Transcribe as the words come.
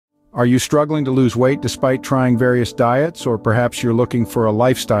Are you struggling to lose weight despite trying various diets, or perhaps you're looking for a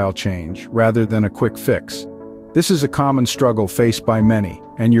lifestyle change rather than a quick fix? This is a common struggle faced by many,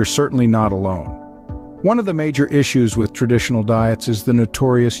 and you're certainly not alone. One of the major issues with traditional diets is the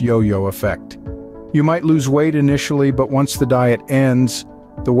notorious yo-yo effect. You might lose weight initially, but once the diet ends,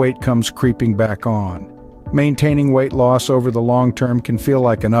 the weight comes creeping back on. Maintaining weight loss over the long term can feel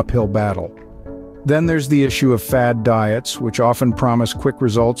like an uphill battle. Then there's the issue of fad diets, which often promise quick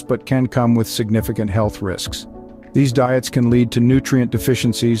results but can come with significant health risks. These diets can lead to nutrient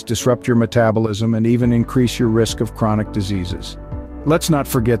deficiencies, disrupt your metabolism, and even increase your risk of chronic diseases. Let's not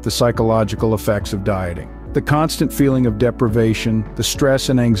forget the psychological effects of dieting. The constant feeling of deprivation, the stress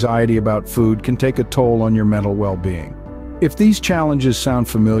and anxiety about food can take a toll on your mental well-being. If these challenges sound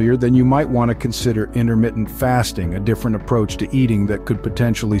familiar, then you might want to consider intermittent fasting, a different approach to eating that could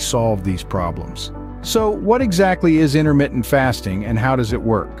potentially solve these problems. So, what exactly is intermittent fasting and how does it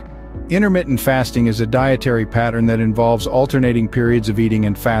work? Intermittent fasting is a dietary pattern that involves alternating periods of eating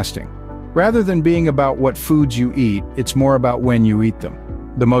and fasting. Rather than being about what foods you eat, it's more about when you eat them.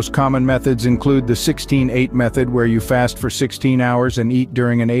 The most common methods include the 16-8 method, where you fast for 16 hours and eat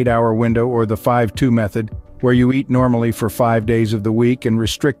during an 8-hour window, or the 5-2 method, where you eat normally for 5 days of the week and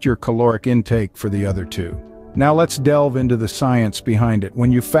restrict your caloric intake for the other 2. Now let's delve into the science behind it.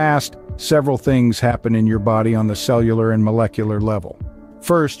 When you fast, several things happen in your body on the cellular and molecular level.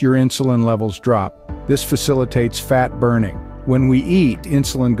 First, your insulin levels drop. This facilitates fat burning. When we eat,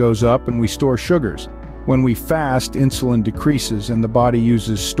 insulin goes up and we store sugars. When we fast, insulin decreases and the body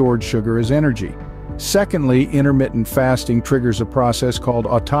uses stored sugar as energy. Secondly, intermittent fasting triggers a process called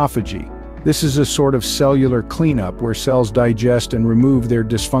autophagy. This is a sort of cellular cleanup where cells digest and remove their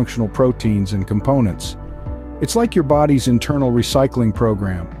dysfunctional proteins and components. It's like your body's internal recycling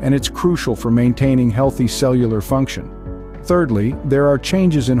program, and it's crucial for maintaining healthy cellular function. Thirdly, there are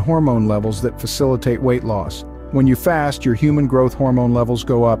changes in hormone levels that facilitate weight loss. When you fast, your human growth hormone levels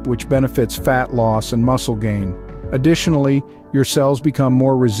go up, which benefits fat loss and muscle gain. Additionally, your cells become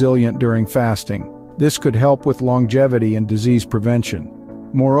more resilient during fasting. This could help with longevity and disease prevention.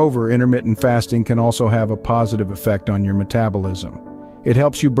 Moreover, intermittent fasting can also have a positive effect on your metabolism. It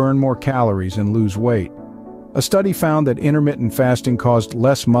helps you burn more calories and lose weight. A study found that intermittent fasting caused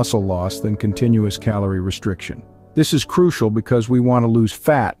less muscle loss than continuous calorie restriction. This is crucial because we want to lose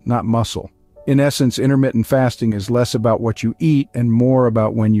fat, not muscle. In essence, intermittent fasting is less about what you eat and more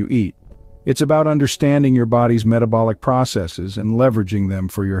about when you eat. It's about understanding your body's metabolic processes and leveraging them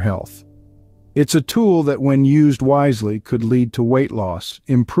for your health. It's a tool that, when used wisely, could lead to weight loss,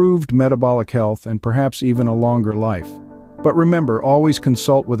 improved metabolic health, and perhaps even a longer life. But remember, always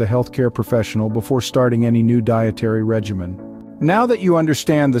consult with a healthcare professional before starting any new dietary regimen. Now that you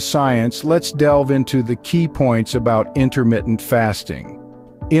understand the science, let's delve into the key points about intermittent fasting.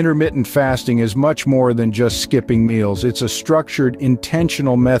 Intermittent fasting is much more than just skipping meals. It's a structured,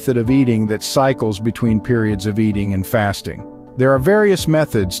 intentional method of eating that cycles between periods of eating and fasting. There are various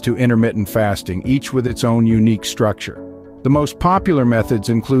methods to intermittent fasting, each with its own unique structure. The most popular methods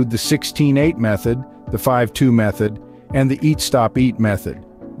include the 16-8 method, the 5-2 method, and the eat-stop-eat method.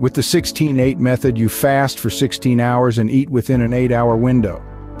 With the 16-8 method, you fast for 16 hours and eat within an 8-hour window.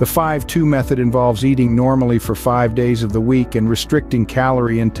 The 5-2 method involves eating normally for 5 days of the week and restricting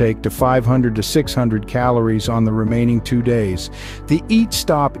calorie intake to 500 to 600 calories on the remaining 2 days. The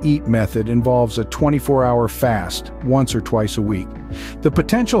eat-stop-eat method involves a 24-hour fast, once or twice a week. The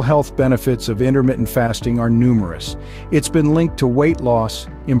potential health benefits of intermittent fasting are numerous. It's been linked to weight loss,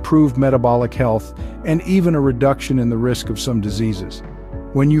 improved metabolic health, and even a reduction in the risk of some diseases.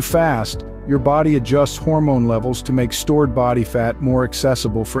 When you fast, your body adjusts hormone levels to make stored body fat more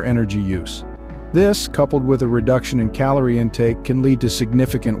accessible for energy use. This, coupled with a reduction in calorie intake, can lead to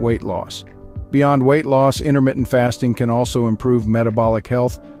significant weight loss. Beyond weight loss, intermittent fasting can also improve metabolic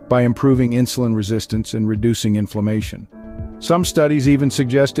health by improving insulin resistance and reducing inflammation. Some studies even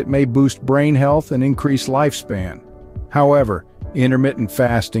suggest it may boost brain health and increase lifespan. However, intermittent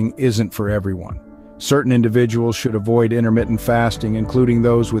fasting isn't for everyone. Certain individuals should avoid intermittent fasting, including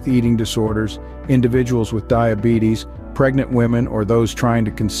those with eating disorders, individuals with diabetes, pregnant women or those trying to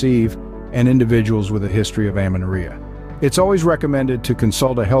conceive, and individuals with a history of amenorrhea. It's always recommended to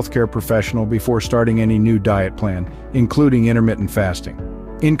consult a healthcare professional before starting any new diet plan, including intermittent fasting.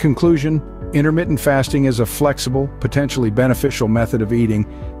 In conclusion, intermittent fasting is a flexible, potentially beneficial method of eating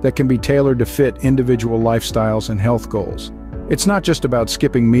that can be tailored to fit individual lifestyles and health goals. It's not just about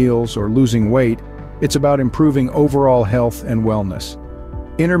skipping meals or losing weight. It's about improving overall health and wellness.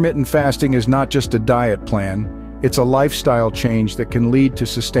 Intermittent fasting is not just a diet plan, it's a lifestyle change that can lead to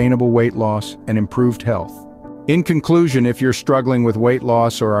sustainable weight loss and improved health. In conclusion, if you're struggling with weight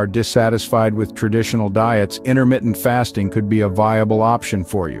loss or are dissatisfied with traditional diets, intermittent fasting could be a viable option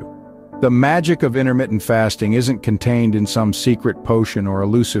for you. The magic of intermittent fasting isn't contained in some secret potion or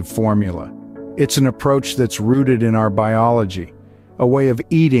elusive formula. It's an approach that's rooted in our biology, a way of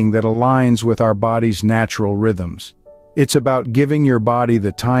eating that aligns with our body's natural rhythms. It's about giving your body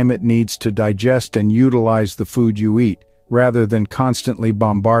the time it needs to digest and utilize the food you eat, rather than constantly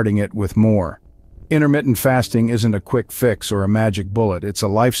bombarding it with more. Intermittent fasting isn't a quick fix or a magic bullet. It's a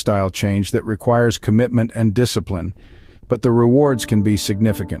lifestyle change that requires commitment and discipline, but the rewards can be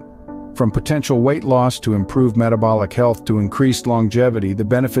significant. From potential weight loss to improved metabolic health to increased longevity, the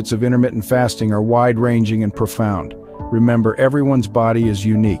benefits of intermittent fasting are wide-ranging and profound. Remember, everyone's body is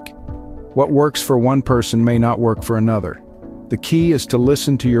unique. What works for one person may not work for another. The key is to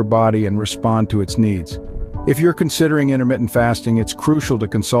listen to your body and respond to its needs. If you're considering intermittent fasting, it's crucial to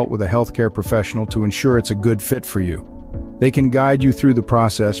consult with a healthcare professional to ensure it's a good fit for you. They can guide you through the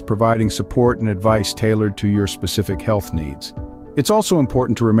process, providing support and advice tailored to your specific health needs. It's also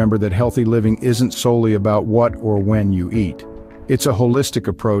important to remember that healthy living isn't solely about what or when you eat. It's a holistic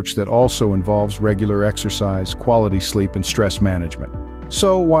approach that also involves regular exercise, quality sleep, and stress management.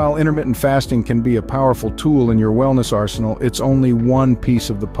 So, while intermittent fasting can be a powerful tool in your wellness arsenal, it's only one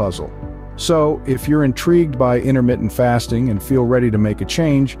piece of the puzzle. So, if you're intrigued by intermittent fasting and feel ready to make a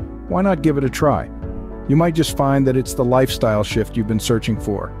change, why not give it a try? You might just find that it's the lifestyle shift you've been searching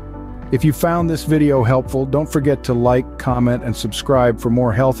for. If you found this video helpful, don't forget to like, comment, and subscribe for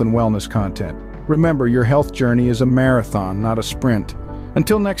more health and wellness content. Remember, your health journey is a marathon, not a sprint.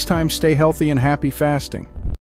 Until next time, stay healthy and happy fasting.